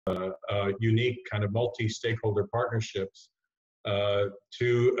unique kind of multi-stakeholder partnerships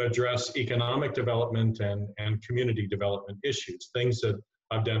to address economic development and community development issues, things that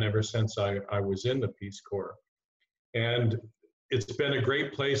I've done ever since I was in the Peace Corps. And it's been a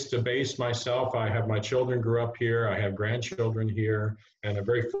great place to base myself. I have my children grew up here, I have grandchildren here, and I'm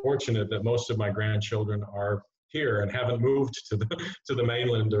very fortunate that most of my grandchildren are here and haven't moved to the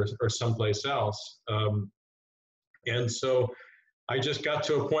mainland or someplace else. And so I just got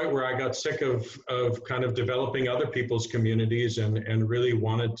to a point where I got sick of kind of developing other people's communities and really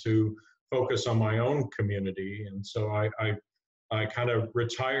wanted to focus on my own community. And so I kind of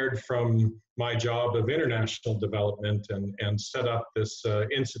retired from my job of international development and set up this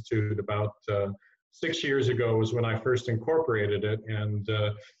institute about 6 years ago was when I first incorporated it, and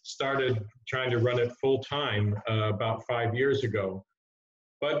started trying to run it full time about 5 years ago.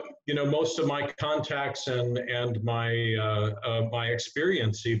 But you know, most of my contacts and my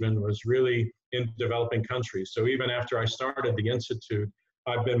experience even was really in developing countries. So even after I started the institute,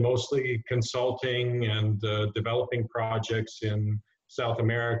 I've been mostly consulting and developing projects in South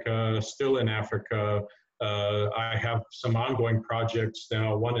America, still in Africa. I have some ongoing projects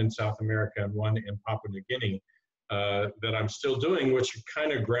now, one in South America and one in Papua New Guinea, that I'm still doing, which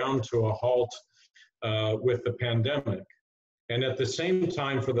kind of ground to a halt with the pandemic. And at the same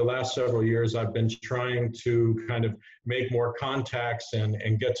time, for the last several years, I've been trying to kind of make more contacts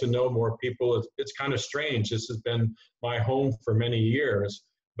and get to know more people. It's kind of strange. This has been my home for many years,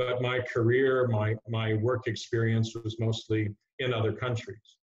 but my career, my work experience was mostly in other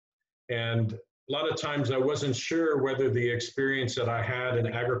countries. And a lot of times I wasn't sure whether the experience that I had in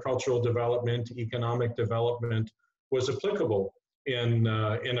agricultural development, economic development was applicable in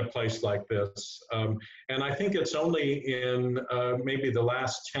a place like this. And I think it's only in maybe the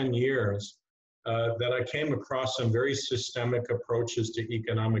last 10 years that I came across some very systemic approaches to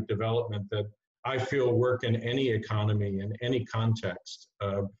economic development that I feel work in any economy, in any context,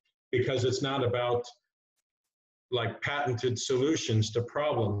 because it's not about like patented solutions to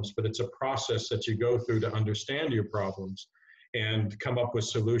problems, but it's a process that you go through to understand your problems and come up with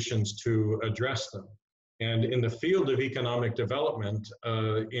solutions to address them. And in the field of economic development,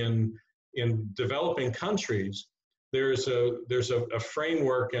 in developing countries, there's a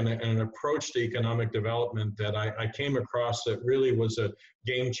framework and an approach to economic development that I came across that really was a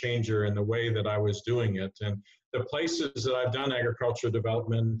game changer in the way that I was doing it. And the places that I've done agricultural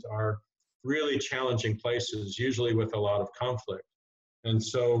development are really challenging places, usually with a lot of conflict. And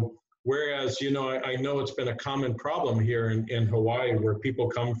so, whereas, you know, I know it's been a common problem here in Hawaii, where people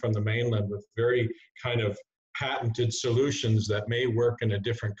come from the mainland with very kind of patented solutions that may work in a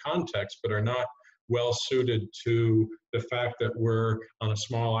different context, but are not well suited to the fact that we're on a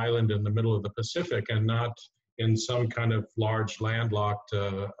small island in the middle of the Pacific and not in some kind of large landlocked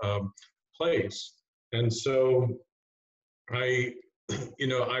place. And so I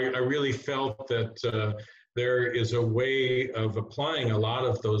really felt that there is a way of applying a lot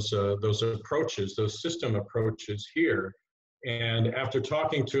of those approaches, those system approaches here. And after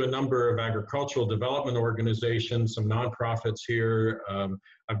talking to a number of agricultural development organizations, some nonprofits here,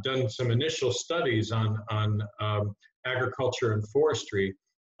 I've done some initial studies on agriculture and forestry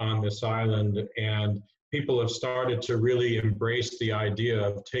on this island, and people have started to really embrace the idea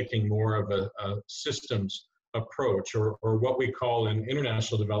of taking more of a systems approach, or what we call in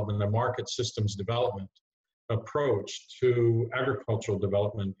international development, a market systems development approach to agricultural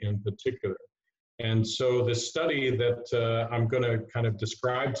development in particular. And so the study that I'm going to kind of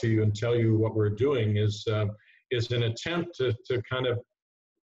describe to you and tell you what we're doing is an attempt to kind of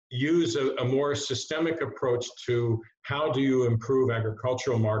use a more systemic approach to how do you improve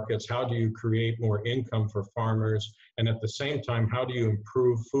agricultural markets, how do you create more income for farmers, and at the same time, how do you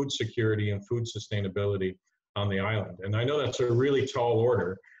improve food security and food sustainability on the island. And I know that's a really tall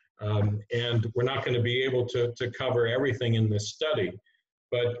order, and we're not going to be able to cover everything in this study,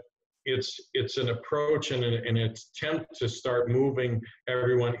 but it's an approach and an attempt to start moving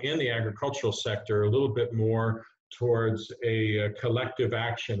everyone in the agricultural sector a little bit more towards a collective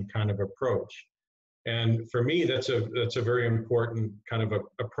action kind of approach. And for me, that's a very important kind of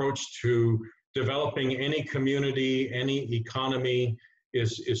approach to developing any community, any economy,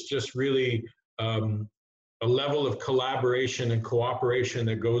 is just really a level of collaboration and cooperation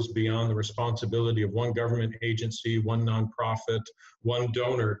that goes beyond the responsibility of one government agency, one nonprofit, one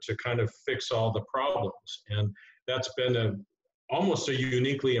donor to kind of fix all the problems. And that's been almost a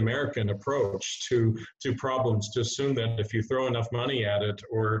uniquely American approach to problems, to assume that if you throw enough money at it,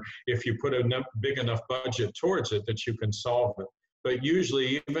 or if you put a big enough budget towards it, that you can solve it. But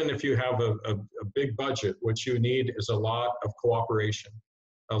usually, even if you have a big budget, what you need is a lot of cooperation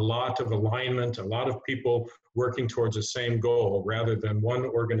a lot of alignment, a lot of people working towards the same goal rather than one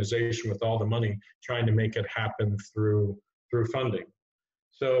organization with all the money trying to make it happen through funding.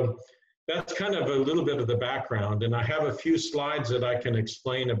 So that's kind of a little bit of the background, and I have a few slides that I can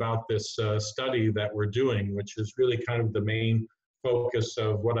explain about this study that we're doing, which is really kind of the main focus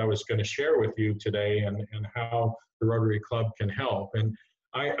of what I was going to share with you today, and how the Rotary Club can help. And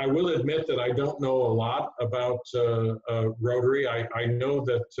I will admit that I don't know a lot about Rotary. I know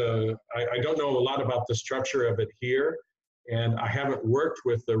that I don't know a lot about the structure of it here, and I haven't worked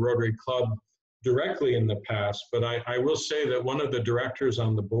with the Rotary Club directly in the past, but I will say that one of the directors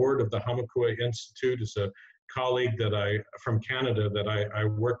on the board of the Hamakua Institute is a colleague that from Canada that I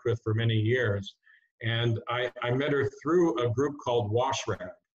worked with for many years. And I met her through a group called WashRag.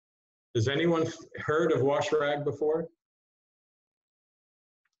 Has anyone heard of WashRag before?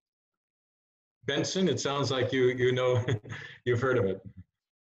 Benson, it sounds like you know, you've heard of it.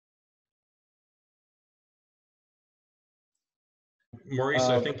 Maurice,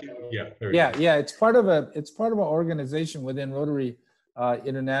 I think yeah. It's part of an organization within Rotary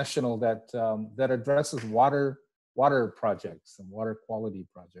International that addresses water projects and water quality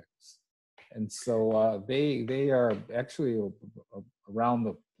projects, and so they are actually around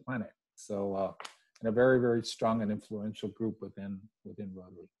the planet. So and a very, very strong and influential group within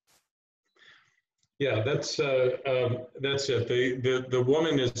Rotary. Yeah, that's it. The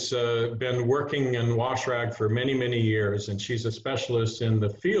woman has been working in WashRag for many, many years, and she's a specialist in the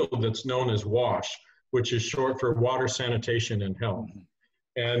field that's known as WASH, which is short for Water, Sanitation, and Health.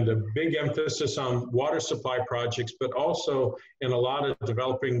 And a big emphasis on water supply projects, but also in a lot of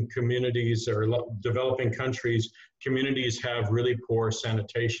developing communities or developing countries, communities have really poor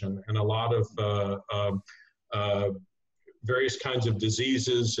sanitation and a lot of various kinds of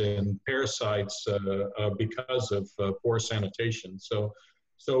diseases and parasites because of poor sanitation. So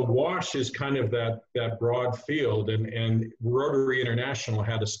WASH is kind of that broad field, and Rotary International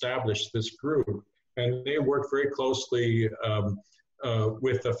had established this group, and they worked very closely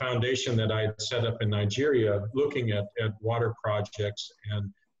with the foundation that I had set up in Nigeria, looking at water projects.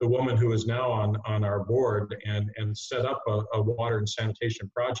 And the woman who is now on our board and set up a water and sanitation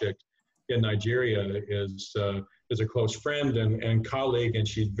project in Nigeria is a close friend and colleague, and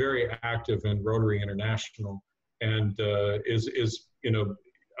she's very active in Rotary International, and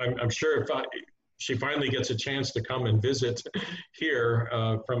I'm sure if she finally gets a chance to come and visit here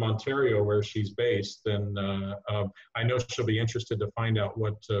from Ontario, where she's based, then I know she'll be interested to find out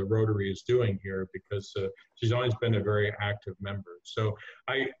what Rotary is doing here, because she's always been a very active member. So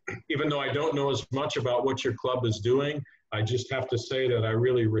even though I don't know as much about what your club is doing, I just have to say that I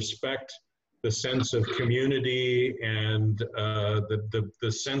really respect the sense of community and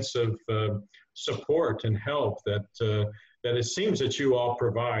the sense of support and help that it seems that you all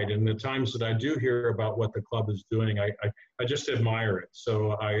provide. And the times that I do hear about what the club is doing, I just admire it.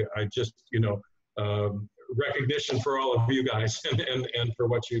 So I just, recognition for all of you guys and for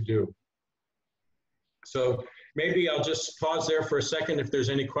what you do. So maybe I'll just pause there for a second if there's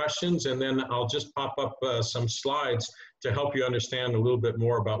any questions, and then I'll just pop up some slides to help you understand a little bit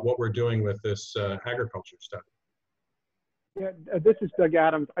more about what we're doing with this agriculture study. Yeah, this is Doug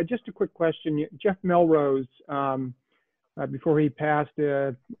Adams. Just a quick question. Jeff Melrose, before he passed,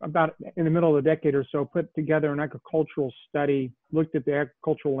 about in the middle of the decade or so, put together an agricultural study, looked at the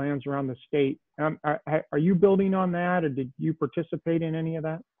agricultural lands around the state. Are you building on that, or did you participate in any of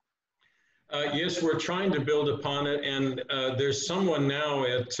that? Yes, we're trying to build upon it, and there's someone now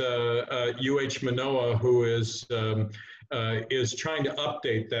at Manoa who is trying to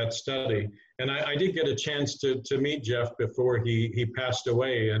update that study. And I did get a chance to meet Jeff before he passed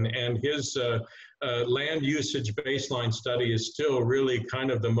away, and his land usage baseline study is still really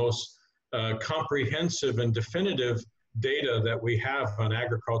kind of the most comprehensive and definitive data that we have on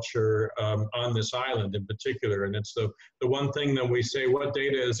agriculture on this island in particular. And it's the one thing that we say, what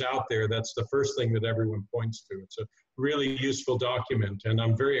data is out there, that's the first thing that everyone points to. It's a really useful document, and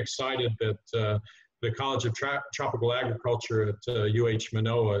I'm very excited that the College of Tropical Agriculture at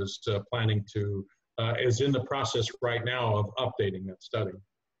Manoa is planning to, is in the process right now of updating that study.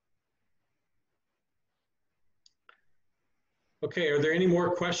 Okay, are there any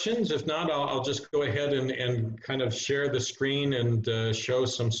more questions? If not, I'll just go ahead and kind of share the screen and show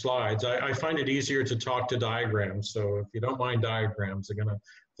some slides. I find it easier to talk to diagrams, so if you don't mind diagrams, I'm gonna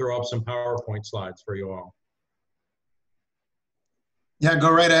throw up some PowerPoint slides for you all. Yeah,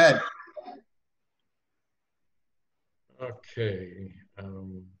 go right ahead. Okay.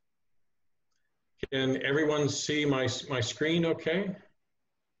 Can everyone see my screen okay?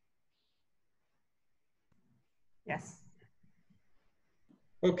 Yes.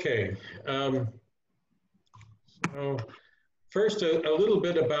 Okay. So first, a little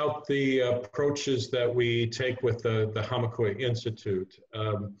bit about the approaches that we take with the Hamakua Institute.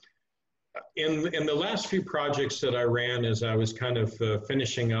 In the last few projects that I ran as I was kind of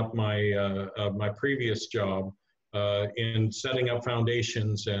finishing up my previous job in setting up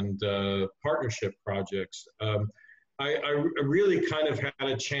foundations and partnership projects, I really kind of had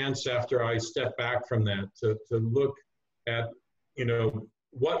a chance after I stepped back from that to look at, you know,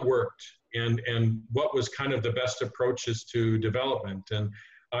 what worked and what was kind of the best approaches to development. And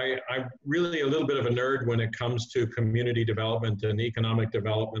I'm really a little bit of a nerd when it comes to community development and economic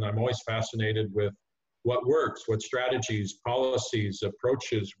development. I'm always fascinated with what works, what strategies, policies,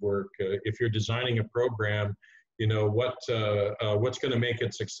 approaches work. If you're designing a program, you know, what's going to make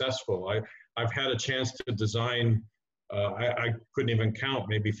it successful. I've had a chance to design, I couldn't even count,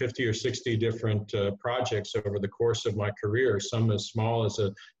 maybe 50 or 60 different projects over the course of my career, some as small as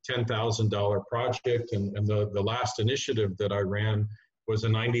a $10,000 project. And the last initiative that I ran was a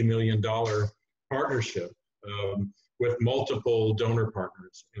 $90 million partnership with multiple donor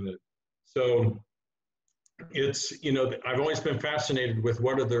partners in it. So it's, you know, I've always been fascinated with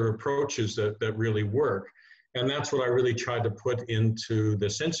what are the approaches that really work. And that's what I really tried to put into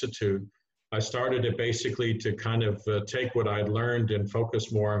this institute. I started it basically to kind of take what I'd learned and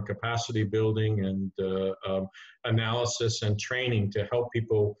focus more on capacity building and analysis and training to help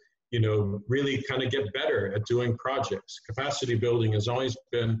people, you know, really kind of get better at doing projects. Capacity building has always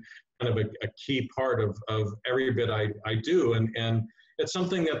been kind of a key part of every bit I do. And it's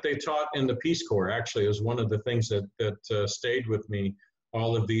something that they taught in the Peace Corps, actually, is one of the things that stayed with me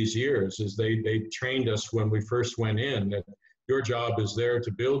all of these years, is they trained us when we first went in that your job is there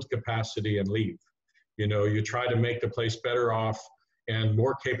to build capacity and leave. You know, you try to make the place better off and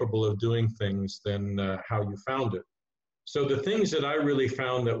more capable of doing things than how you found it. So the things that I really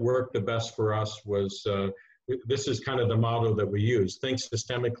found that worked the best for us was, this is kind of the motto that we use: think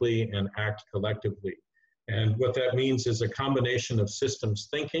systemically and act collectively. And what that means is a combination of systems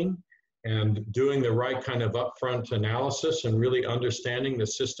thinking and doing the right kind of upfront analysis and really understanding the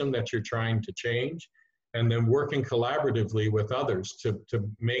system that you're trying to change, and then working collaboratively with others to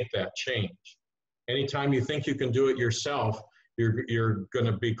make that change. Anytime you think you can do it yourself, you're going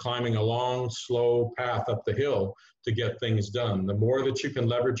to be climbing a long, slow path up the hill to get things done. The more that you can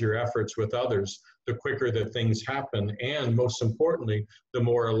leverage your efforts with others, the quicker that things happen, and most importantly, the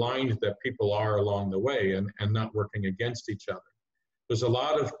more aligned that people are along the way and not working against each other. There's a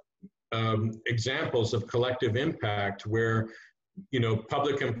lot of examples of collective impact where, you know,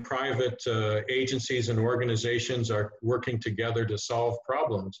 public and private agencies and organizations are working together to solve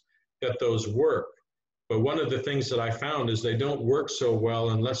problems, that those work. But one of the things that I found is they don't work so well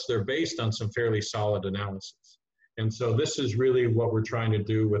unless they're based on some fairly solid analysis. And so this is really what we're trying to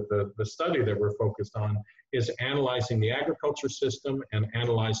do with the study that we're focused on, is analyzing the agriculture system and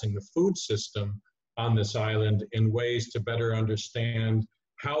analyzing the food system on this island in ways to better understand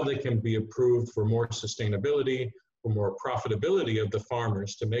how they can be improved for more sustainability, for more profitability of the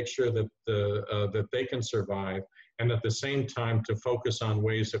farmers, to make sure that that they can survive, and at the same time to focus on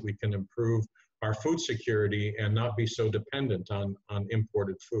ways that we can improve our food security and not be so dependent on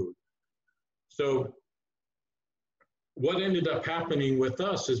imported food. So what ended up happening with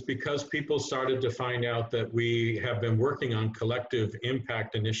us is, because people started to find out that we have been working on collective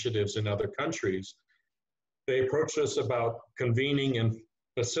impact initiatives in other countries, they approached us about convening and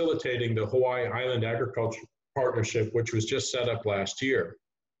facilitating the Hawaii Island Agriculture Partnership, which was just set up last year.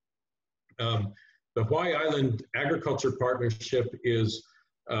 The Hawaii Island Agriculture Partnership is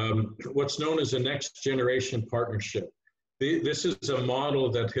what's known as a next generation partnership. This is a model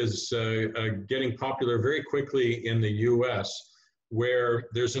that is getting popular very quickly in the US, where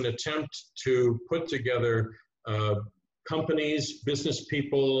there's an attempt to put together companies, business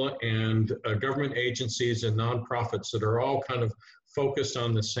people, and government agencies and nonprofits that are all kind of focused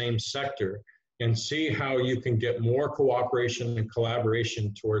on the same sector, and see how you can get more cooperation and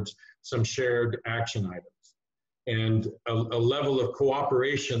collaboration towards some shared action items. And a level of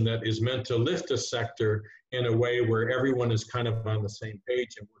cooperation that is meant to lift a sector in a way where everyone is kind of on the same page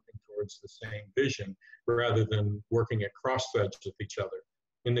and working towards the same vision, rather than working at cross threads with each other.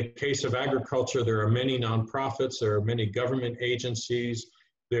 In the case of agriculture, there are many nonprofits, there are many government agencies,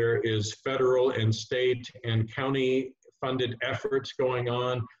 there is federal and state and county funded efforts going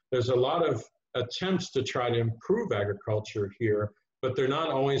on. There's a lot of attempts to try to improve agriculture here, but they're not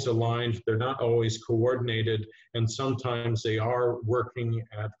always aligned, they're not always coordinated, and sometimes they are working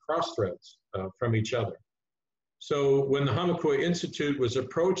at cross threads from each other. So when the Hamakua Institute was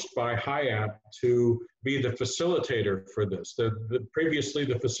approached by HIAP to be the facilitator for this, previously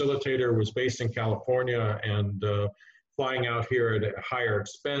the facilitator was based in California and flying out here at a higher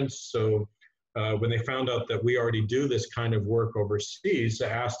expense. So when they found out that we already do this kind of work overseas, they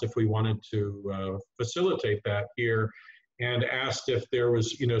asked if we wanted to facilitate that here, and asked if there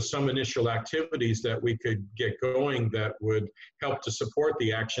was, some initial activities that we could get going that would help to support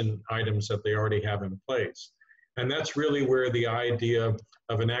the action items that they already have in place. And that's really where the idea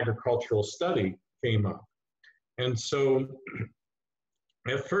of an agricultural study came up. And so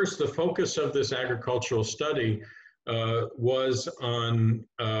at first, the focus of this agricultural study was on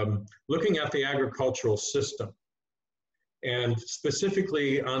looking at the agricultural system, and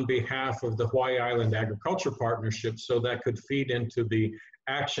specifically on behalf of the Hawaii Island Agriculture Partnership, so that could feed into the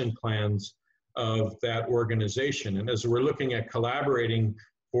action plans of that organization. And as we're looking at collaborating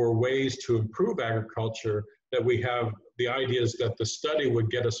for ways to improve agriculture, that we have the ideas that the study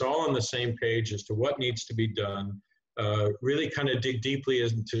would get us all on the same page as to what needs to be done, really kind of dig deeply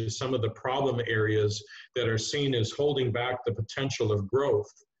into some of the problem areas that are seen as holding back the potential of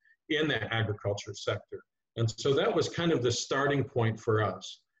growth in the agriculture sector. And so that was kind of the starting point for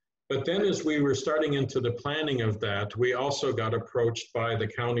us. But then as we were starting into the planning of that, we also got approached by the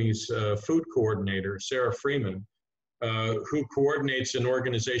county's food coordinator, Sarah Freeman, who coordinates an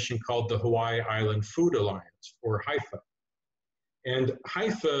organization called the Hawaii Island Food Alliance, or HIFA. And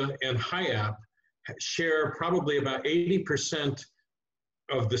HIFA and HIAP share probably about 80%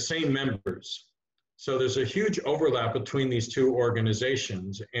 of the same members. So there's a huge overlap between these two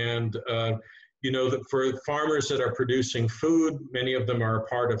organizations. And that for farmers that are producing food, many of them are a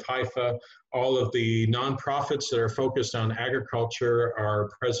part of HIFA. All of the nonprofits that are focused on agriculture are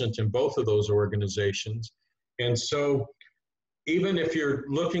present in both of those organizations. And so even if you're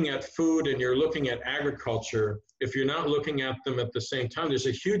looking at food and you're looking at agriculture, if you're not looking at them at the same time, there's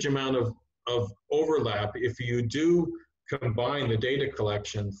a huge amount of overlap if you do combine the data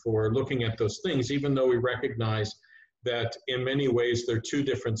collection for looking at those things, even though we recognize that in many ways they're two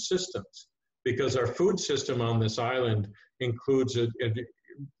different systems, because our food system on this island includes an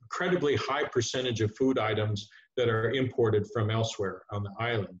incredibly high percentage of food items that are imported from elsewhere on the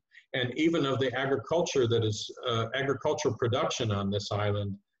island. And even of the agriculture that is agricultural production on this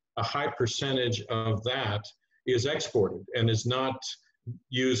island, a high percentage of that is exported and is not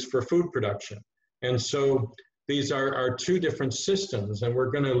used for food production. And so these are two different systems, and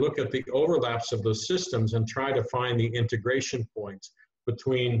we're going to look at the overlaps of those systems and try to find the integration points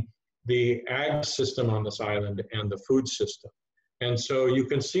between the ag system on this island and the food system. And so you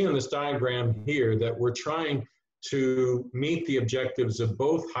can see on this diagram here that we're trying to meet the objectives of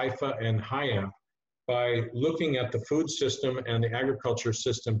both HIFA and HIAP by looking at the food system and the agriculture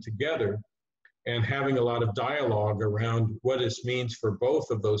system together and having a lot of dialogue around what this means for both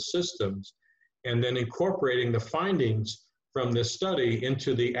of those systems, and then incorporating the findings from this study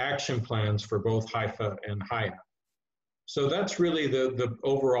into the action plans for both HIFA and HIAP. So that's really the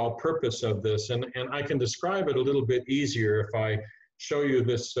overall purpose of this, and I can describe it a little bit easier if I show you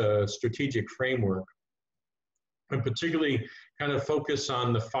this strategic framework, and particularly kind of focus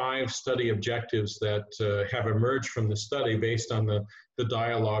on the 5 study objectives that have emerged from the study based on the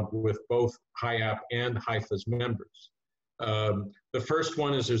dialogue with both HIAP and HIFA's members. The first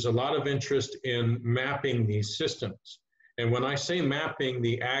one is there's a lot of interest in mapping these systems. And when I say mapping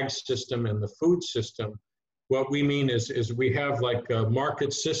the ag system and the food system, what we mean is we have like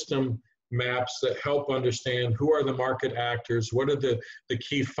market system maps that help understand who are the market actors, what are the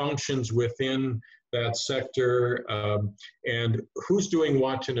key functions within that sector, and who's doing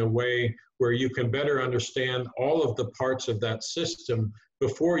what in a way where you can better understand all of the parts of that system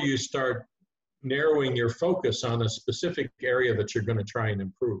before you start narrowing your focus on a specific area that you're going to try and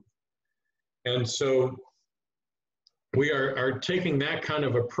improve. And so we are taking that kind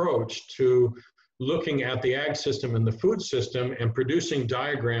of approach to looking at the ag system and the food system and producing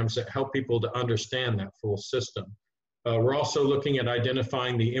diagrams that help people to understand that full system. We're also looking at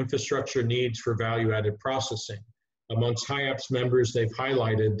identifying the infrastructure needs for value-added processing. Amongst HIAP's members, they've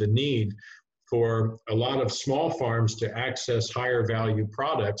highlighted the need for a lot of small farms to access higher value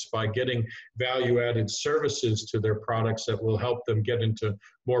products by getting value-added services to their products that will help them get into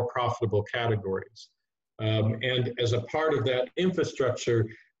more profitable categories. And as a part of that infrastructure,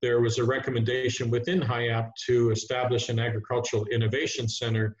 there was a recommendation within HIAP to establish an agricultural innovation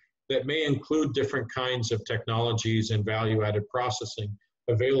center that may include different kinds of technologies and value-added processing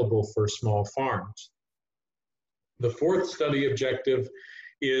available for small farms. The 4th study objective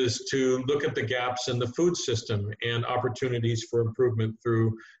is to look at the gaps in the food system and opportunities for improvement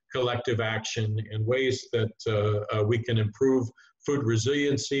through collective action and ways that we can improve food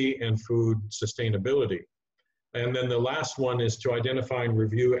resiliency and food sustainability. And then the last one is to identify and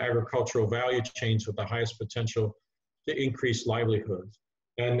review agricultural value chains with the highest potential to increase livelihoods.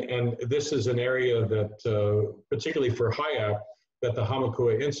 And this is an area that, particularly for HIAC, that the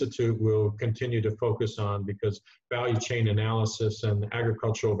Hamakua Institute will continue to focus on, because value chain analysis and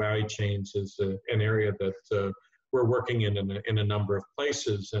agricultural value chains is an area that we're working in a number of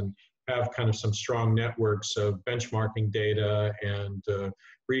places, and have kind of some strong networks of benchmarking data and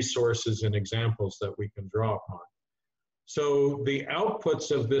resources and examples that we can draw upon. So the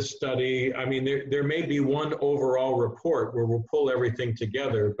outputs of this study, I mean, there may be one overall report where we'll pull everything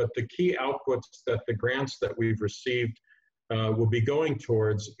together, but the key outputs that the grants that we've received will be going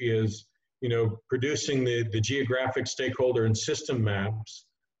towards is, producing the geographic stakeholder and system maps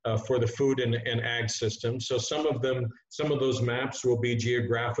for the food and ag system. So some of those maps will be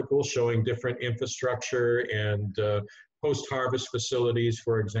geographical, showing different infrastructure and post-harvest facilities,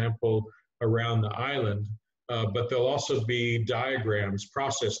 for example, around the island. But there'll also be diagrams,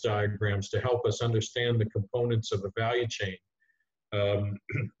 process diagrams, to help us understand the components of a value chain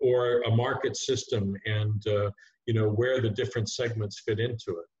or a market system, and where the different segments fit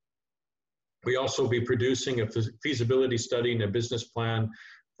into it. We also be producing a feasibility study and a business plan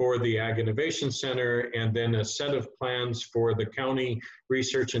for the Ag Innovation Center, and then a set of plans for the County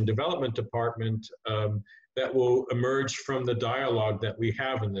Research and Development Department that will emerge from the dialogue that we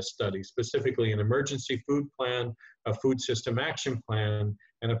have in this study, specifically an emergency food plan, a food system action plan,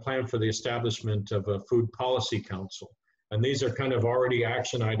 and a plan for the establishment of a food policy council. And these are kind of already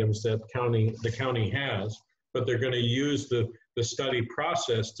action items that the county has, but they're going to use the study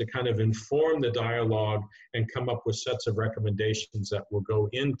process to kind of inform the dialogue and come up with sets of recommendations that will go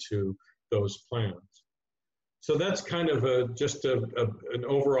into those plans. So that's kind of just an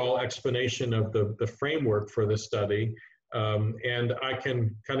overall explanation of the framework for the study. And I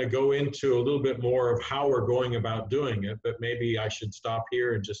can kind of go into a little bit more of how we're going about doing it, but maybe I should stop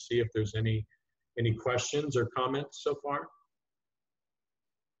here and just see if there's any questions or comments so far.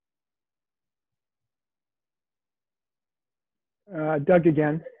 Doug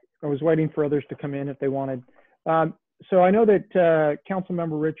again. I was waiting for others to come in if they wanted. So I know that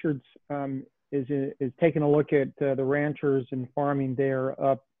Councilmember Richards is taking a look at the ranchers and farming there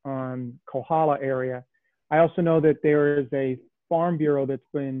up on Kohala area. I also know that there is a farm bureau that's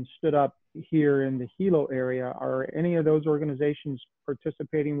been stood up here in the Hilo area. Are any of those organizations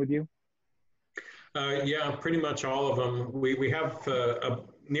participating with you? Yeah, pretty much all of them. We have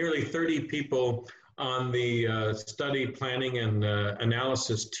nearly 30 people on the study planning and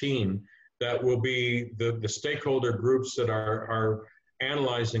analysis team that will be the stakeholder groups that are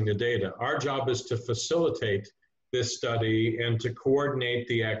analyzing the data. Our job is to facilitate this study and to coordinate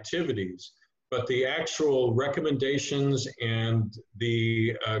the activities, but the actual recommendations and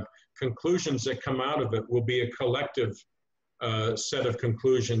the conclusions that come out of it will be a collective set of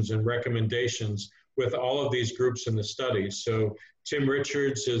conclusions and recommendations with all of these groups in the study. So Tim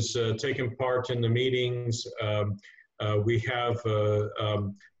Richards is taking part in the meetings. We have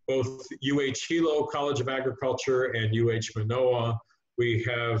both UH Hilo College of Agriculture and UH Manoa. We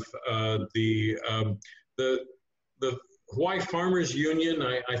have the Hawaii Farmers Union.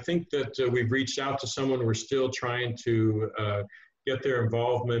 I think that we've reached out to someone. We're still trying to get their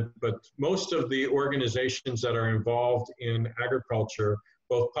involvement, but most of the organizations that are involved in agriculture,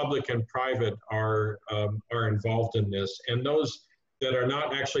 both public and private, are involved in this. And those that are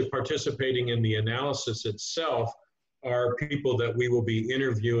not actually participating in the analysis itself are people that we will be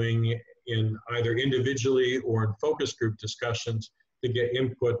interviewing in either individually or in focus group discussions to get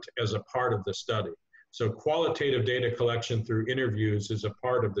input as a part of the study. So qualitative data collection through interviews is a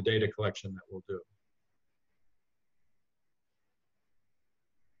part of the data collection that we'll do.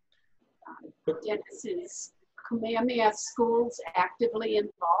 Dennis, is Kamehameha Schools actively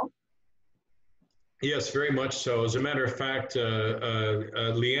involved? Yes, very much so. As a matter of fact,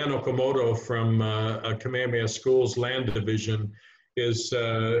 Leanne Okamoto from Kamehameha Schools Land Division is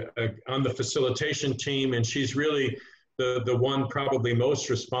on the facilitation team, and she's really the one probably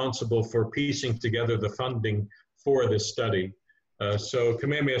most responsible for piecing together the funding for this study. So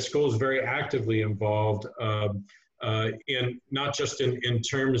Kamehameha Schools is very actively involved in not just in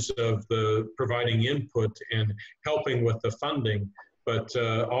terms of the providing input and helping with the funding, but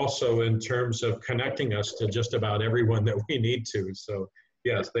also in terms of connecting us to just about everyone that we need to. So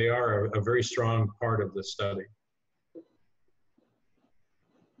yes, they are a very strong part of the study.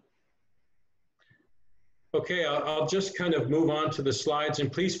 Okay, I'll just kind of move on to the slides, and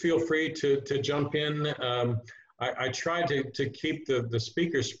please feel free to jump in. I try to keep the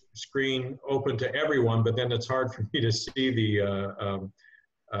speaker screen open to everyone, but then it's hard for me to see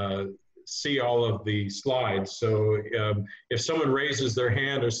see all of the slides. So if someone raises their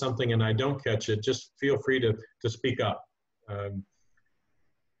hand or something and I don't catch it, just feel free to speak up.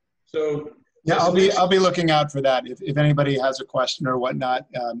 Yeah, I'll be looking out for that. If anybody has a question or whatnot,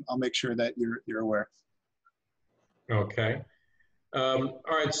 I'll make sure that you're aware. Okay. All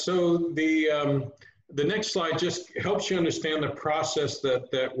right. So the next slide just helps you understand the process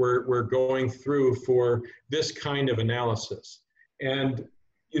that we're going through for this kind of analysis. And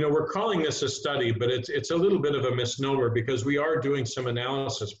you know, we're calling this a study, but it's a little bit of a misnomer because we are doing some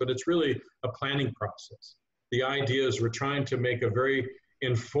analysis, but it's really a planning process. The idea is we're trying to make a very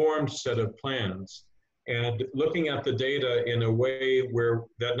informed set of plans and looking at the data in a way where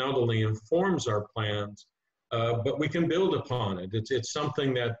that not only informs our plans, but we can build upon it. It's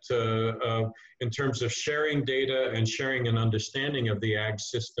something that in terms of sharing data and sharing an understanding of the ag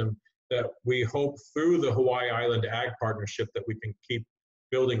system that we hope through the Hawaii Island Ag Partnership that we can keep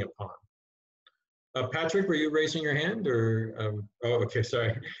building upon. Patrick, were you raising your hand or, oh, okay,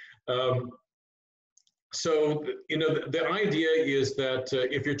 sorry. So, you know, the idea is that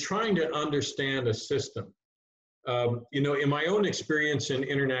if you're trying to understand a system, you know, in my own experience in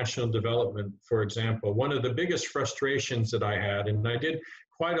international development, for example, one of the biggest frustrations that I had, and I did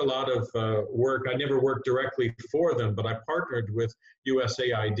quite a lot of work, I never worked directly for them, but I partnered with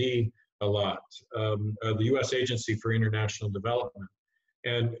USAID a lot, the U.S. Agency for International Development.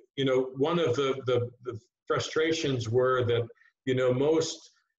 And, you know, one of the frustrations were that, you know,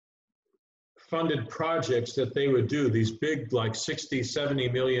 most funded projects that they would do, these big, like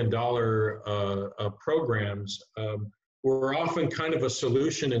 $60–70 million programs, were often kind of a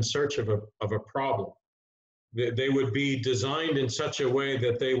solution in search of a problem. They would be designed in such a way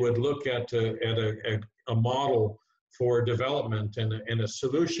that they would look at a model for development and a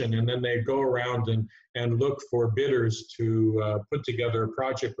solution, and then they go around and look for bidders to put together a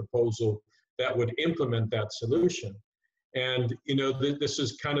project proposal that would implement that solution. And you know, this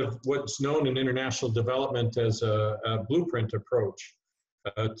is kind of what's known in international development as a blueprint approach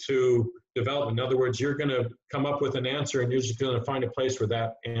to development. In other words, you're going to come up with an answer, and you're just going to find a place where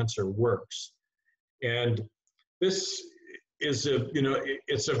that answer works. And this is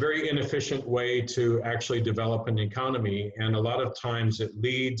it's a very inefficient way to actually develop an economy, and a lot of times it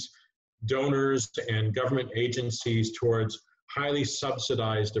leads donors and government agencies towards highly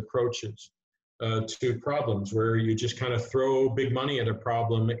subsidized approaches to problems where you just kind of throw big money at a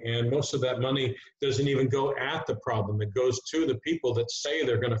problem, and most of that money doesn't even go at the problem. It goes to the people that say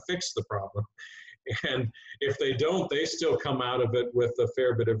they're going to fix the problem. And if they don't, they still come out of it with a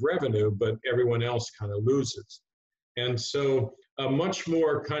fair bit of revenue, but everyone else kind of loses. And so a much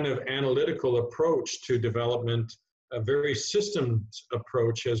more kind of analytical approach to development, a very systems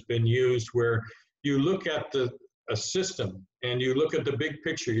approach has been used where you look at a system and you look at the big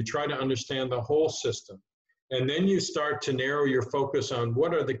picture, you try to understand the whole system. And then you start to narrow your focus on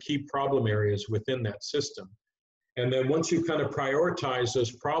what are the key problem areas within that system. And then once you kind of prioritize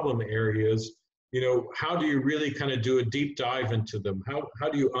those problem areas, you know, how do you really kind of do a deep dive into them? How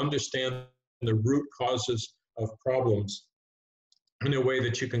do you understand the root causes of problems in a way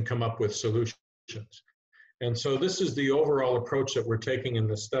that you can come up with solutions? And so this is the overall approach that we're taking in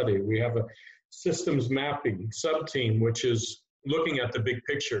the study. We have a systems mapping sub-team, which is looking at the big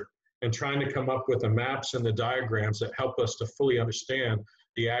picture and trying to come up with the maps and the diagrams that help us to fully understand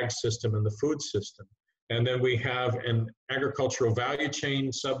the ag system and the food system. And then we have an agricultural value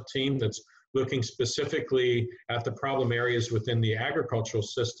chain sub-team that's looking specifically at the problem areas within the agricultural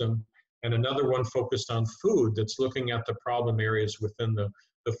system, and another one focused on food that's looking at the problem areas within the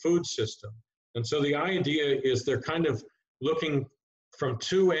food system. And so the idea is they're kind of looking from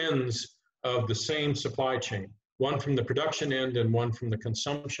two ends of the same supply chain, one from the production end and one from the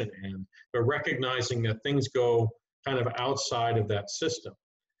consumption end, but recognizing that things go kind of outside of that system.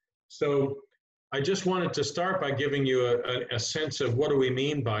 So I just wanted to start by giving you a sense of what do we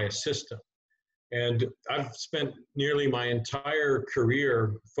mean by a system. And I've spent nearly my entire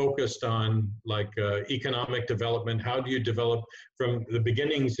career focused on like economic development. How do you develop from the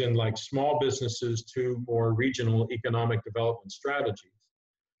beginnings in like small businesses to more regional economic development strategies?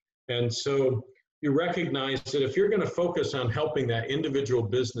 And so you recognize that if you're going to focus on helping that individual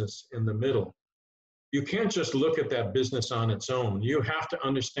business in the middle, you can't just look at that business on its own. You have to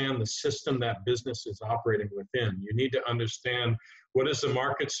understand the system that business is operating within. You need to understand what is the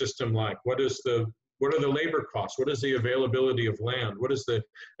market system like? What are the labor costs? What is the availability of land? What is the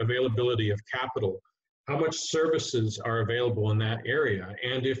availability of capital? how much services are available in that area.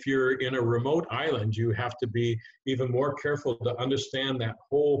 And if you're in a remote island, you have to be even more careful to understand that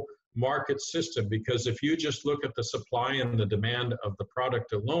whole market system, because if you just look at the supply and the demand of the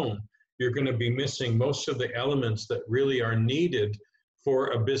product alone, you're going to be missing most of the elements that really are needed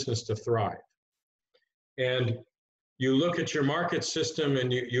for a business to thrive. And you look at your market system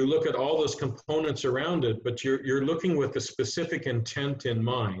and you look at all those components around it, but you're looking with a specific intent in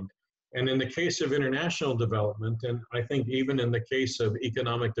mind. And in the case of international development, and I think even in the case of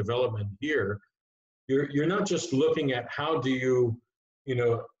economic development here, you're not just looking at how do you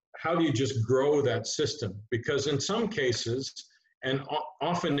just grow that system? Because in some cases, and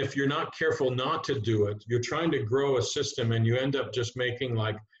often if you're not careful not to do it, you're trying to grow a system and you end up just making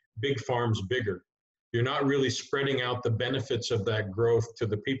like big farms bigger. You're not really spreading out the benefits of that growth to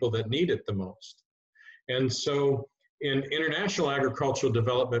the people that need it the most. And so in international agricultural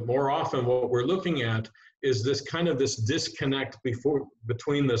development, more often what we're looking at is this disconnect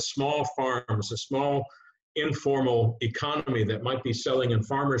between the small farms, the small informal economy that might be selling in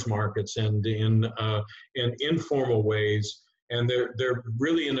farmers markets and in informal ways, and they're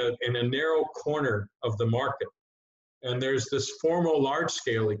really in a narrow corner of the market. And there's this formal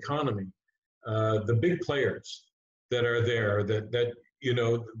large-scale economy, the big players that are there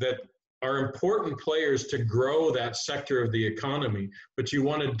that are important players to grow that sector of the economy, but you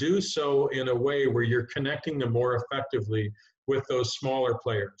want to do so in a way where you're connecting them more effectively with those smaller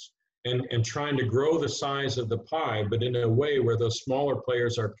players. And trying to grow the size of the pie, but in a way where those smaller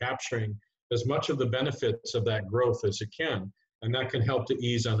players are capturing as much of the benefits of that growth as it can. And that can help to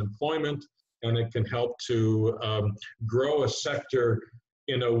ease unemployment, and it can help to grow a sector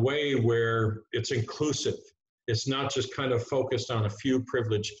in a way where it's inclusive. It's not just kind of focused on a few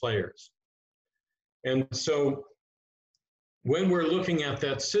privileged players. And so when we're looking at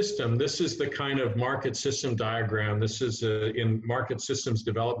that system, this is the kind of market system diagram. This is in market systems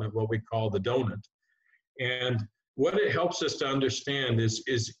development, what we call the donut. And what it helps us to understand is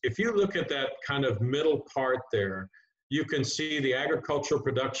if you look at that kind of middle part there, you can see the agricultural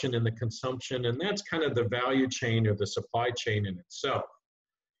production and the consumption, and that's kind of the value chain or the supply chain in itself.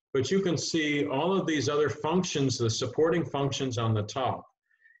 But you can see all of these other functions, the supporting functions on the top.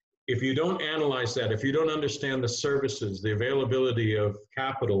 If you don't analyze that, if you don't understand the services, the availability of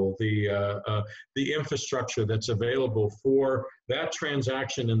capital, the infrastructure that's available for that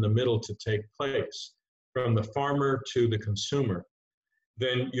transaction in the middle to take place, from the farmer to the consumer,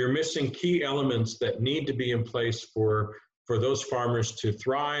 then you're missing key elements that need to be in place for those farmers to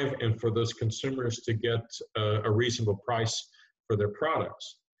thrive and for those consumers to get a reasonable price for their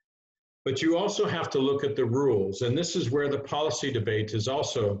products. But you also have to look at the rules, and this is where the policy debate is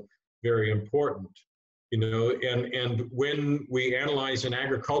also very important. And when we analyze an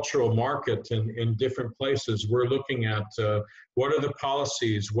agricultural market in different places, we're looking at what are the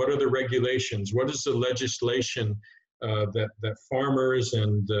policies, what are the regulations, what is the legislation that farmers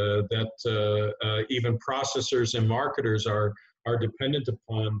and even processors and marketers are dependent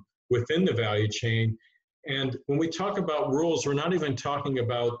upon within the value chain. And when we talk about rules, we're not even talking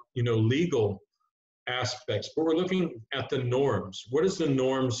about legal aspects, but we're looking at the norms. What is the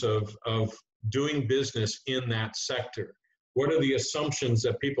norms of doing business in that sector? What are the assumptions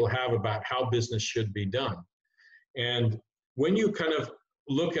that people have about how business should be done? And when you kind of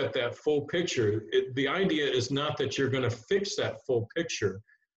look at that full picture, the idea is not that you're going to fix that full picture,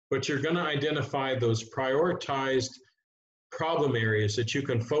 but you're going to identify those prioritized problem areas that you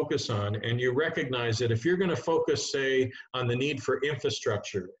can focus on. And you recognize that if you're going to focus, say, on the need for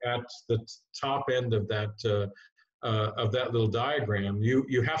infrastructure at the top end of that little diagram,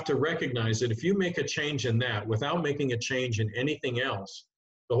 you have to recognize that if you make a change in that without making a change in anything else,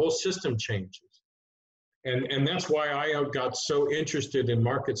 the whole system changes. And that's why I got so interested in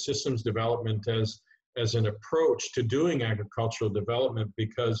market systems development as an approach to doing agricultural development,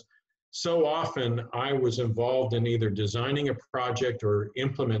 because so often I was involved in either designing a project or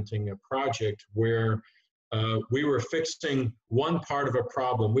implementing a project where we were fixing one part of a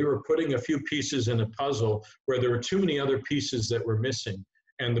problem. We were putting a few pieces in a puzzle where there were too many other pieces that were missing.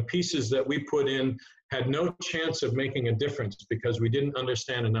 And the pieces that we put in had no chance of making a difference because we didn't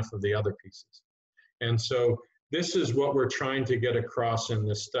understand enough of the other pieces. And so this is what we're trying to get across in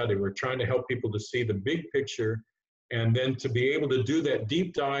this study. We're trying to help people to see the big picture and then to be able to do that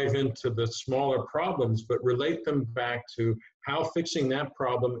deep dive into the smaller problems, but relate them back to how fixing that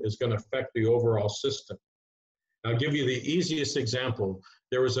problem is going to affect the overall system. I'll give you the easiest example.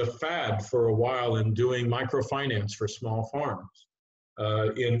 There was a fad for a while in doing microfinance for small farms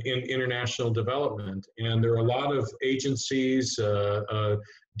in international development. And there are a lot of agencies,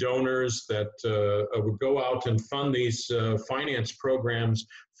 donors that would go out and fund these finance programs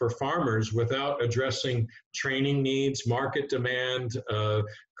for farmers without addressing training needs, market demand,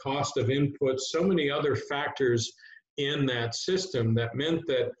 cost of inputs, so many other factors in that system that meant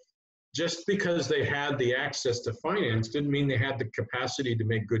that just because they had the access to finance didn't mean they had the capacity to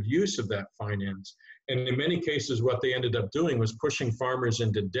make good use of that finance. And in many cases, what they ended up doing was pushing farmers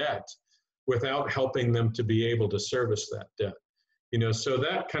into debt without helping them to be able to service that debt. You know, so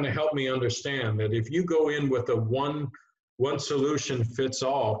that kind of helped me understand that if you go in with a one solution fits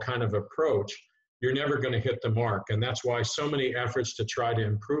all kind of approach, you're never going to hit the mark. And that's why so many efforts to try to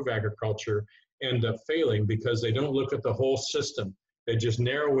improve agriculture end up failing, because they don't look at the whole system. They just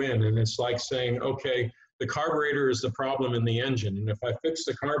narrow in, and it's like saying, okay, the carburetor is the problem in the engine. And if I fix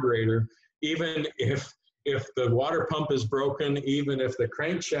the carburetor, even if the water pump is broken, even if the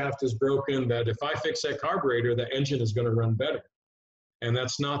crankshaft is broken, that if I fix that carburetor, the engine is going to run better. And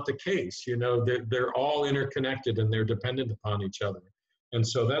that's not the case. You know, they're all interconnected and they're dependent upon each other. And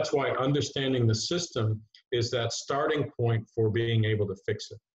so that's why understanding the system is that starting point for being able to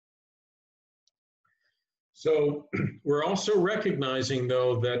fix it. So we're also recognizing,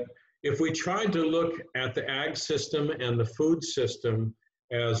 though, that if we tried to look at the ag system and the food system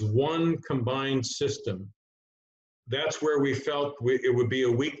as one combined system, that's where we felt it would be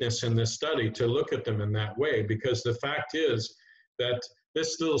a weakness in this study to look at them in that way, because the fact is that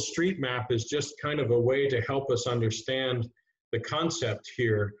this little street map is just kind of a way to help us understand the concept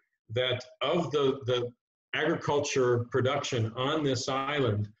here that of the agriculture production on this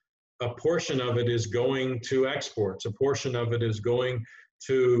island, a portion of it is going to exports, a portion of it is going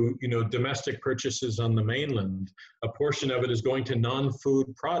to, you know, domestic purchases on the mainland, a portion of it is going to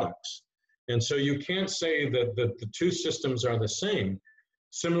non-food products. And so you can't say that the two systems are the same.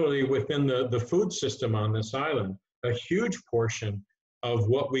 Similarly, within the food system on this island, a huge portion of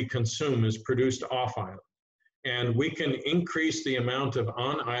what we consume is produced off-island. And we can increase the amount of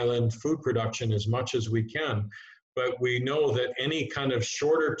on-island food production as much as we can, but we know that any kind of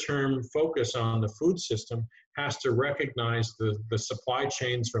shorter-term focus on the food system has to recognize the supply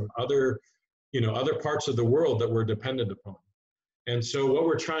chains from other parts of the world that we're dependent upon. And so what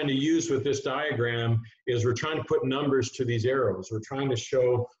we're trying to use with this diagram is we're trying to put numbers to these arrows. We're trying to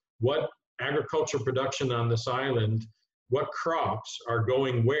show what agriculture production on this island, what crops are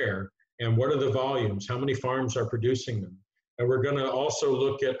going where, and what are the volumes, how many farms are producing them. And we're going to also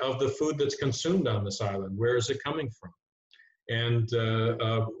look at, of the food that's consumed on this island, where is it coming from? And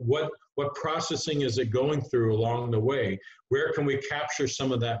what processing is it going through along the way? Where can we capture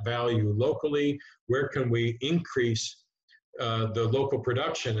some of that value locally? Where can we increase the local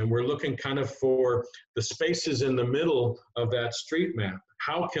production? And we're looking kind of for the spaces in the middle of that street map.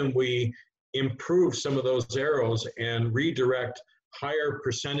 How can we improve some of those arrows and redirect higher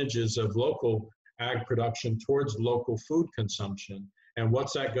percentages of local ag production towards local food consumption? And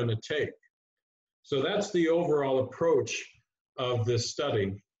what's that going to take? So that's the overall approach of this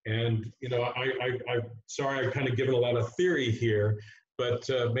study. And, you know, I'm sorry, I've kind of given a lot of theory here, but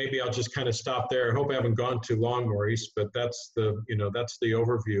maybe I'll just kind of stop there. I hope I haven't gone too long, Maurice, but that's the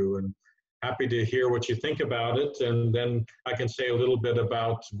overview, and happy to hear what you think about it. And then I can say a little bit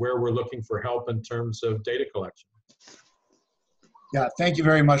about where we're looking for help in terms of data collection. Yeah, thank you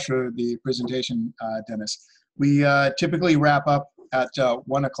very much for the presentation, Dennis. We typically wrap up at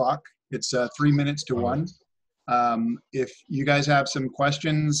 1 o'clock. It's 3 minutes to 1. If you guys have some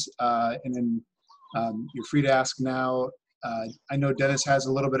questions, and then you're free to ask now. I know Dennis has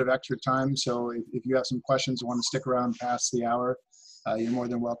a little bit of extra time, so if you have some questions and want to stick around past the hour, you're more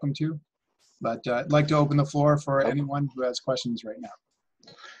than welcome to. But I'd like to open the floor for anyone who has questions right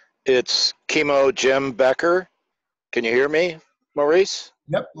now. It's Chemo Jim Becker. Can you hear me, Maurice?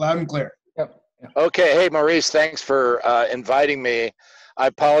 Yep, loud and clear. Yep. Okay, hey Maurice, thanks for inviting me. I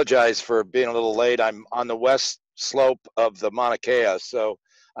apologize for being a little late. I'm on the west slope of the Mauna Kea, so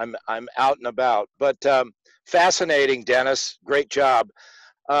I'm out and about. But fascinating, Dennis. Great job.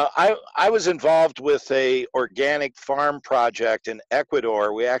 I was involved with a organic farm project in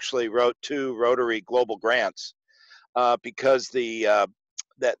Ecuador. We actually wrote 2 Rotary global grants because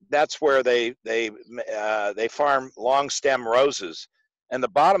that's where they farm long stem roses, and the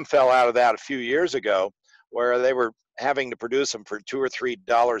bottom fell out of that a few years ago, where they were having to produce them for $2 or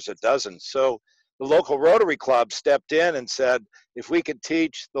 $3 a dozen. So the local Rotary Club stepped in and said, if we could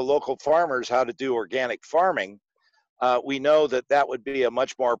teach the local farmers how to do organic farming, we know that that would be a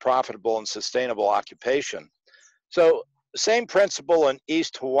much more profitable and sustainable occupation. So same principle in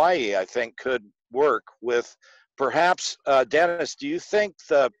East Hawaii, I think, could work with perhaps, Dennis, do you think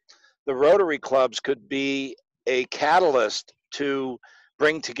the Rotary clubs could be a catalyst to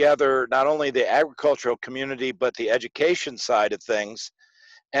bring together not only the agricultural community, but the education side of things,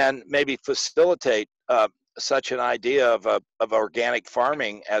 and maybe facilitate such an idea of organic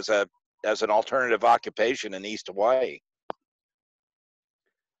farming as an alternative occupation in East Hawaii?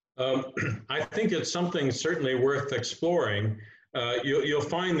 I think it's something certainly worth exploring. You'll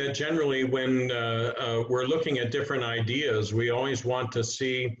find that generally when we're looking at different ideas, we always want to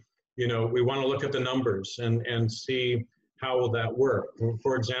see, we want to look at the numbers and see how will that work.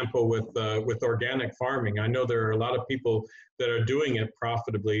 For example, with organic farming, I know there are a lot of people that are doing it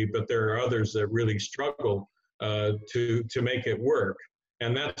profitably, but there are others that really struggle to make it work.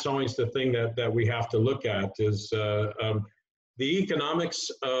 And that's always the thing that we have to look at is the economics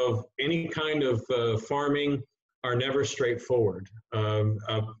of any kind of farming are never straightforward.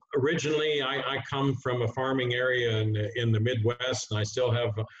 Originally, I come from a farming area in the Midwest, and I still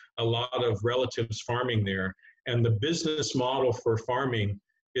have a lot of relatives farming there. And the business model for farming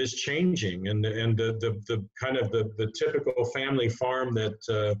is changing, and the kind of the typical family farm that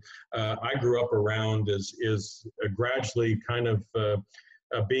I grew up around is gradually kind of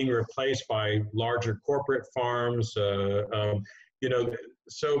being replaced by larger corporate farms.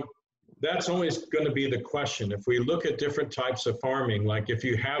 So that's always going to be the question. If we look at different types of farming, like if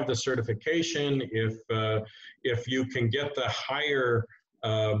you have the certification, if you can get the higher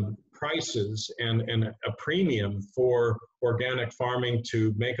prices and a premium for organic farming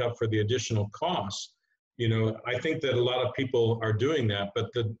to make up for the additional costs, I think that a lot of people are doing that,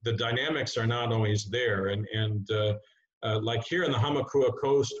 but the dynamics are not always there. And like here in the Hamakua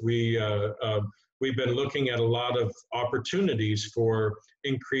Coast, we've been looking at a lot of opportunities for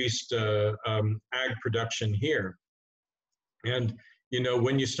increased ag production here. And,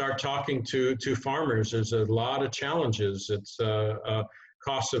 when you start talking to farmers, there's a lot of challenges. It's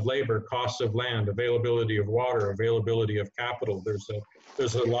cost of labor, cost of land, availability of water, availability of capital.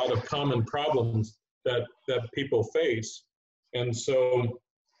 There's a lot of common problems that people face. And so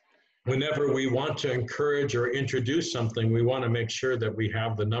whenever we want to encourage or introduce something, we want to make sure that we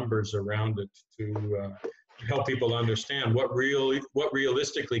have the numbers around it to help people understand what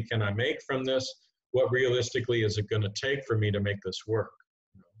realistically can I make from this? What realistically is it going to take for me to make this work?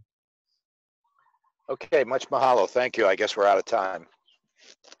 Okay, much mahalo. Thank you. I guess we're out of time.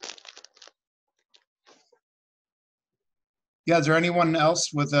 Yeah, is there anyone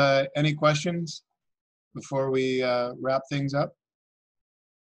else with any questions before we wrap things up?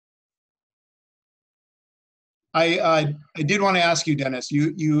 I did want to ask you, Dennis,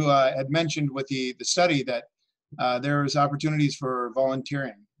 you had mentioned with the study that there's opportunities for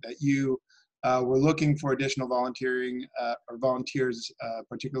volunteering, that you were looking for additional volunteering or volunteers,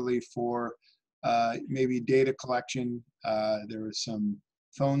 particularly for maybe data collection. There was some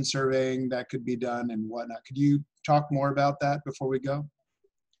phone surveying that could be done and whatnot. Could you talk more about that before we go?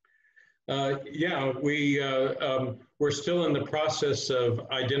 Yeah, we're still in the process of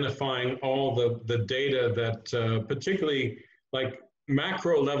identifying all the data that, particularly like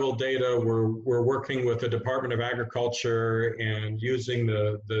macro level data, we're working with the Department of Agriculture and using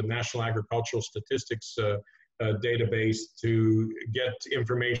the National Agricultural Statistics database to get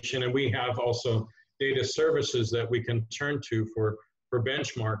information. And we have also data services that we can turn to for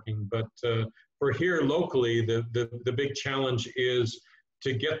benchmarking. But for here locally, the big challenge is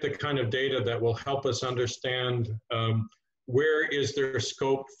to get the kind of data that will help us understand where is there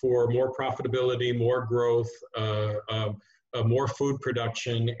scope for more profitability, more growth, more food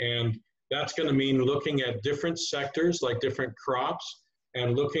production. And that's going to mean looking at different sectors, like different crops,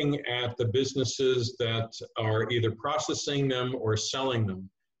 and looking at the businesses that are either processing them or selling them.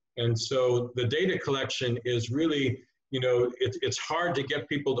 And so the data collection is really, it's hard to get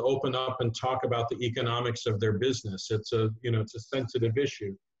people to open up and talk about the economics of their business. It's a sensitive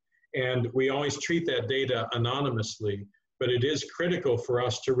issue. And we always treat that data anonymously, but it is critical for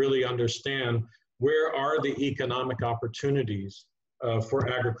us to really understand where are the economic opportunities for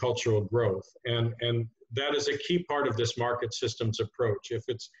agricultural growth. And that is a key part of this market systems approach. If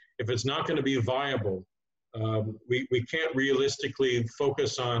it's not going to be viable, we can't realistically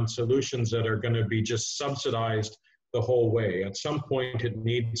focus on solutions that are going to be just subsidized the whole way. At some point, it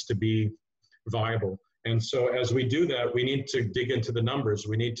needs to be viable. And so as we do that, we need to dig into the numbers.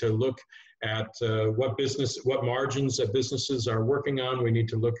 We need to look at what margins that businesses are working on. We need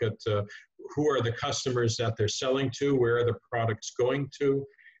to look at who are the customers that they're selling to, where are the products going to.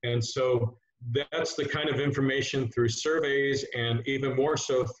 And so that's the kind of information through surveys, and even more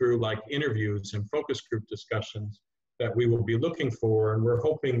so through like interviews and focus group discussions that we will be looking for. And we're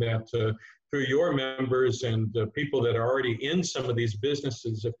hoping that through your members and the people that are already in some of these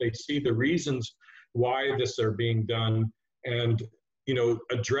businesses, if they see the reasons why this are being done, and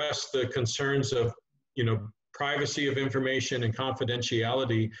address the concerns of, privacy of information and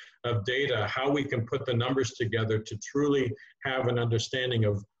confidentiality of data, how we can put the numbers together to truly have an understanding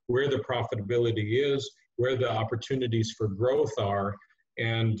of where the profitability is, where the opportunities for growth are,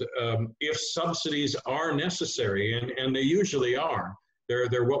 and if subsidies are necessary, and they usually are.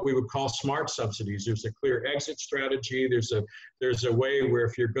 They're what we would call smart subsidies. There's a clear exit strategy. There's a way where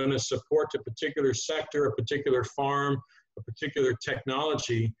if you're going to support a particular sector, a particular farm, a particular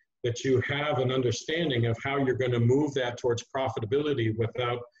technology, that you have an understanding of how you're going to move that towards profitability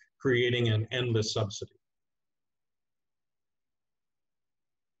without creating an endless subsidy.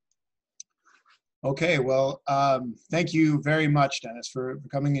 Okay, well, thank you very much, Dennis, for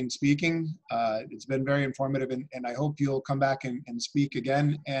coming and speaking. It's been very informative, and I hope you'll come back and speak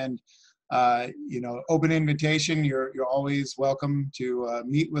again. And open invitation. You're always welcome to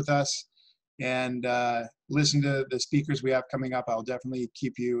meet with us and listen to the speakers we have coming up. I'll definitely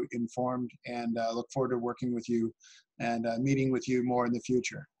keep you informed, and look forward to working with you and meeting with you more in the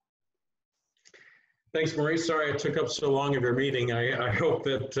future. Thanks, Maurice. Sorry I took up so long of your meeting. I hope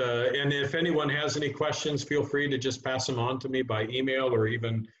that, and if anyone has any questions, feel free to just pass them on to me by email or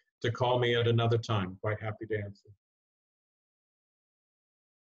even to call me at another time. Quite happy to answer.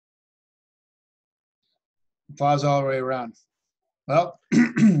 Applause all the way around. Well,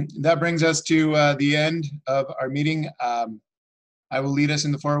 that brings us to the end of our meeting. I will lead us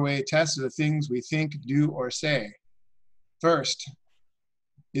in the four-way test of the things we think, do, or say. First,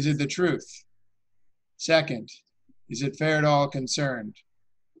 is it the truth? Second, is it fair to all concerned?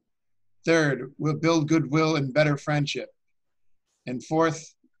 Third, will build goodwill and better friendship. And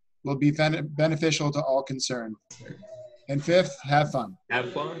fourth, will be beneficial to all concerned. And fifth, have fun.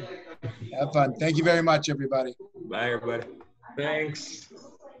 Have fun. Have fun. Thank you very much, everybody. Bye, everybody. Thanks.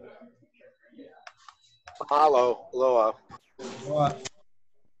 Mahalo. Aloha. Aloha.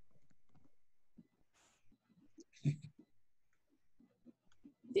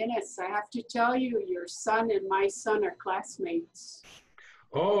 Dennis, I have to tell you, your son and my son are classmates.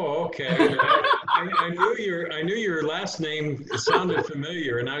 Oh, okay. I knew your last name sounded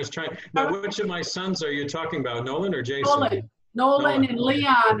familiar, and I was trying. Now, which of my sons are you talking about, Nolan or Jason? Nolan and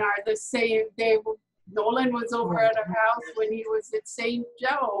Leon are the same. Nolan was over at our house when he was at St.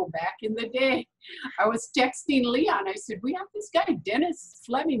 Joe back in the day. I was texting Leon. I said, we have this guy, Dennis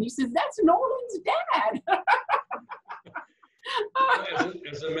Flemming. He says, that's Nolan's dad.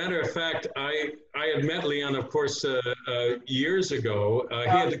 As a matter of fact, I had met Leon, of course, years ago. He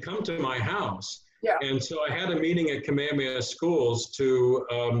had to come to my house. Yeah. And so I had a meeting at Kamehameha Schools to,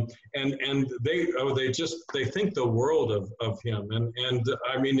 and they think the world of him. And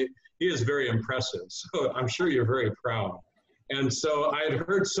I mean, he is very impressive. So I'm sure you're very proud. And so I had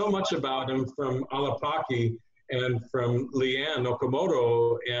heard so much about him from Alapaki and from Leanne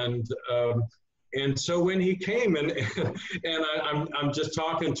Okamoto, and so when he came and I'm just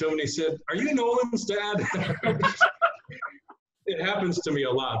talking to him, and he said, "Are you Nolan's dad?" It happens to me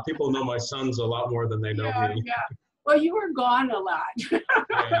a lot. People know my sons a lot more than they know me. Yeah. Well, you were gone a lot.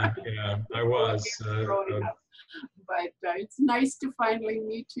 yeah, I was. But it's nice to finally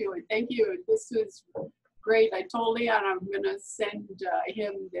meet you, and thank you. This was great. I told Leon I'm going to send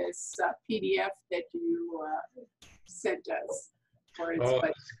him this PDF that you sent us.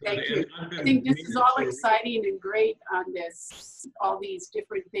 But thank you. I think this is all exciting and great on this, all these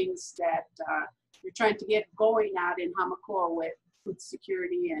different things that you're trying to get going out in Hamakua with food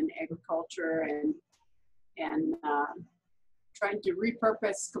security and agriculture and trying to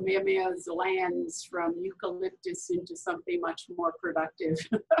repurpose Kamehameha's lands from eucalyptus into something much more productive.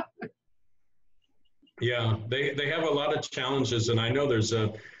 Yeah, they have a lot of challenges, and I know there's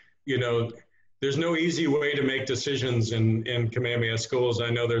there's no easy way to make decisions in Kamehameha Schools.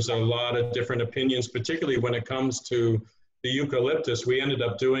 I know there's a lot of different opinions, particularly when it comes to the eucalyptus. We ended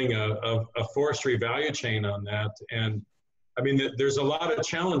up doing a forestry value chain on that. And I mean, there's a lot of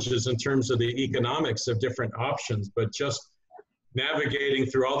challenges in terms of the economics of different options, but just navigating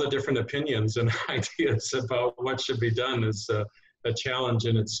through all the different opinions and ideas about what should be done is a challenge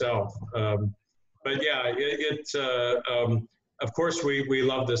in itself. But yeah, of course, we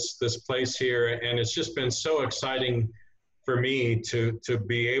love this place here, and it's just been so exciting for me to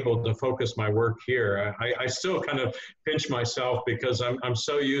be able to focus my work here. I still kind of pinch myself because I'm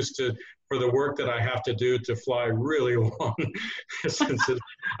so used to, for the work that I have to do, to fly really long distances.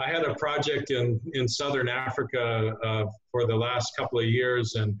 I had a project in Southern Africa for the last couple of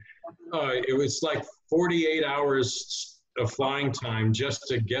years, and it was like 48 hours of flying time just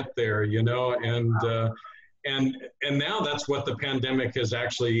to get there, and and now that's what the pandemic has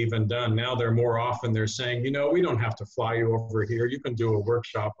actually even done. Now they're more often they're saying, you know, we don't have to fly you over here. You can do a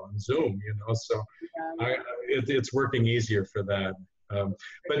workshop on Zoom, you know, so it's working easier for that.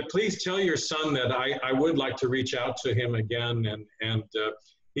 But please tell your son that I would like to reach out to him again, and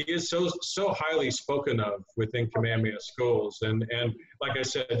he is so highly spoken of within Kamehameha schools, and like I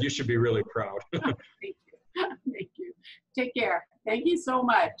said, you should be really proud. Thank you. Thank you. Take care. Thank you so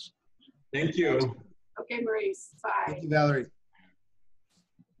much. Thank you. Okay, Maurice. Bye. Thank you, Valerie.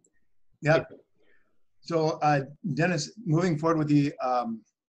 Yep. So, Dennis, moving forward with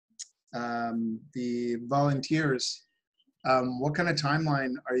the volunteers, what kind of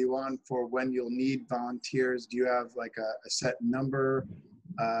timeline are you on for when you'll need volunteers? Do you have like a set number?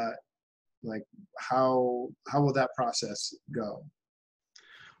 Like how will that process go?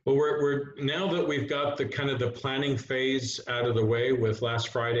 Well, we're now that we've got the kind of the planning phase out of the way with last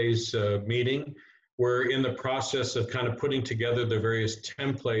Friday's meeting, we're in the process of kind of putting together the various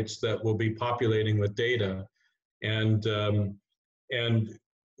templates that will be populating with data, and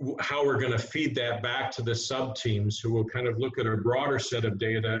how we're going to feed that back to the sub teams who will kind of look at a broader set of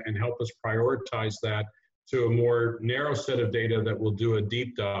data and help us prioritize that to a more narrow set of data that will do a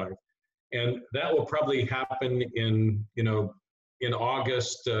deep dive. And that will probably happen in, you know, in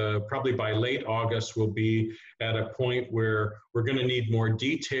August, probably by late August, we'll be at a point where we're going to need more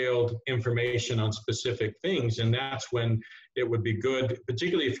detailed information on specific things. And that's when it would be good,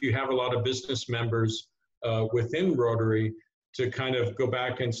 particularly if you have a lot of business members within Rotary, to kind of go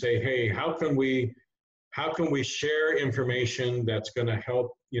back and say, hey, how can we share information that's going to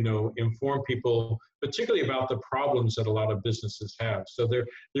help, you know, inform people, particularly about the problems that a lot of businesses have. So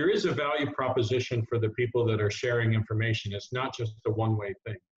there is a value proposition for the people that are sharing information. It's not just a one-way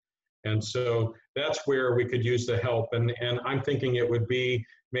thing. And so that's where we could use the help. And I'm thinking it would be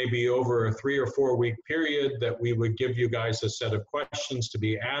maybe over a 3 or 4 week period that we would give you guys a set of questions to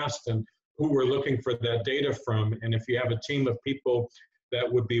be asked and who we're looking for that data from. And if you have a team of people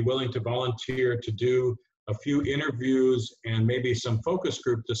that would be willing to volunteer to do a few interviews and maybe some focus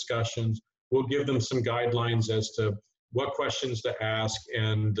group discussions, we'll give them some guidelines as to what questions to ask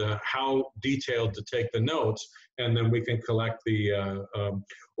and how detailed to take the notes, and then we can collect the,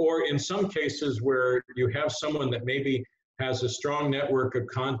 or in some cases where you have someone that maybe has a strong network of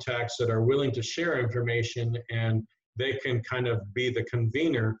contacts that are willing to share information, and they can kind of be the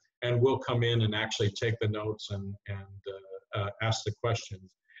convener, and we'll come in and actually take the notes and ask the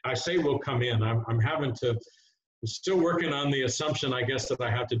questions. I say we'll come in. I'm still working on the assumption, I guess, that I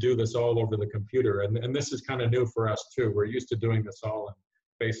have to do this all over the computer. And this is kind of new for us too. We're used to doing this all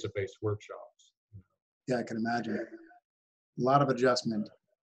in face-to-face workshops. Yeah, I can imagine. A lot of adjustment.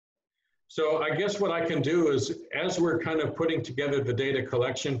 So I guess what I can do is, as we're kind of putting together the data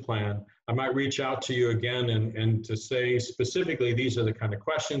collection plan, I might reach out to you again and to say specifically, these are the kind of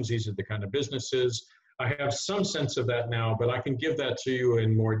questions, these are the kind of businesses. I have some sense of that now, but I can give that to you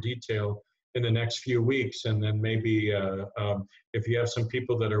in more detail in the next few weeks. And then maybe if you have some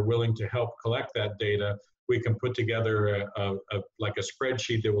people that are willing to help collect that data, we can put together like a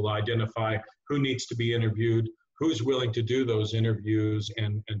spreadsheet that will identify who needs to be interviewed, who's willing to do those interviews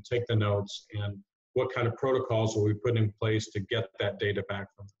and take the notes, and what kind of protocols will we put in place to get that data back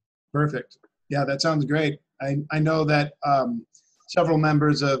from them. Perfect. Yeah, that sounds great. I know that several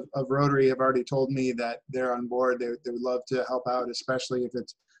members of Rotary have already told me that they're on board. They would love to help out, especially if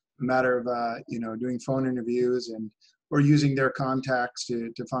it's a matter of you know, doing phone interviews or using their contacts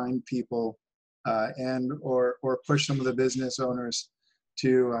to find people and or push some of the business owners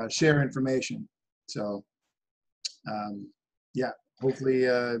to share information. So yeah, hopefully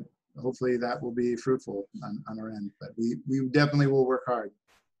that will be fruitful on our end. But we definitely will work hard.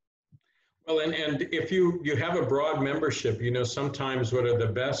 Well, and if you have a broad membership, you know, sometimes what are the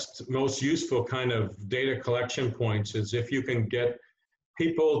best, most useful kind of data collection points is if you can get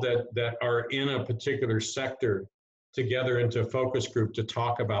people that are in a particular sector together into a focus group to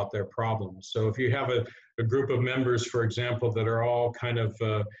talk about their problems. So if you have a group of members, for example, that are all kind of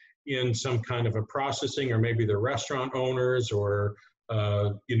in some kind of a processing, or maybe they're restaurant owners, or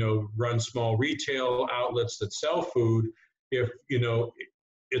you know, run small retail outlets that sell food, if, you know,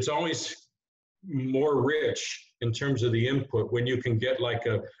 it's always more rich in terms of the input when you can get like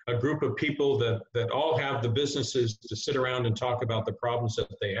a group of people that all have the businesses to sit around and talk about the problems that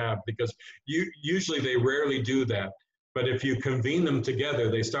they have, because usually they rarely do that. But if you convene them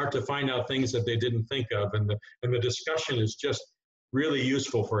together, they start to find out things that they didn't think of, and the discussion is just really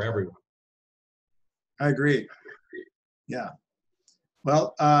useful for everyone. I agree. Yeah.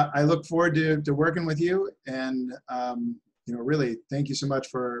 Well, I look forward to working with you, and you know, really, thank you so much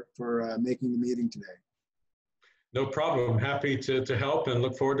for making the meeting today. No problem. Happy to help and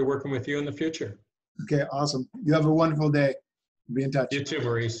look forward to working with you in the future. Okay, awesome. You have a wonderful day. Be in touch. You too,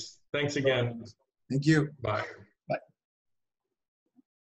 Maurice. Thanks again. Thank you. Bye.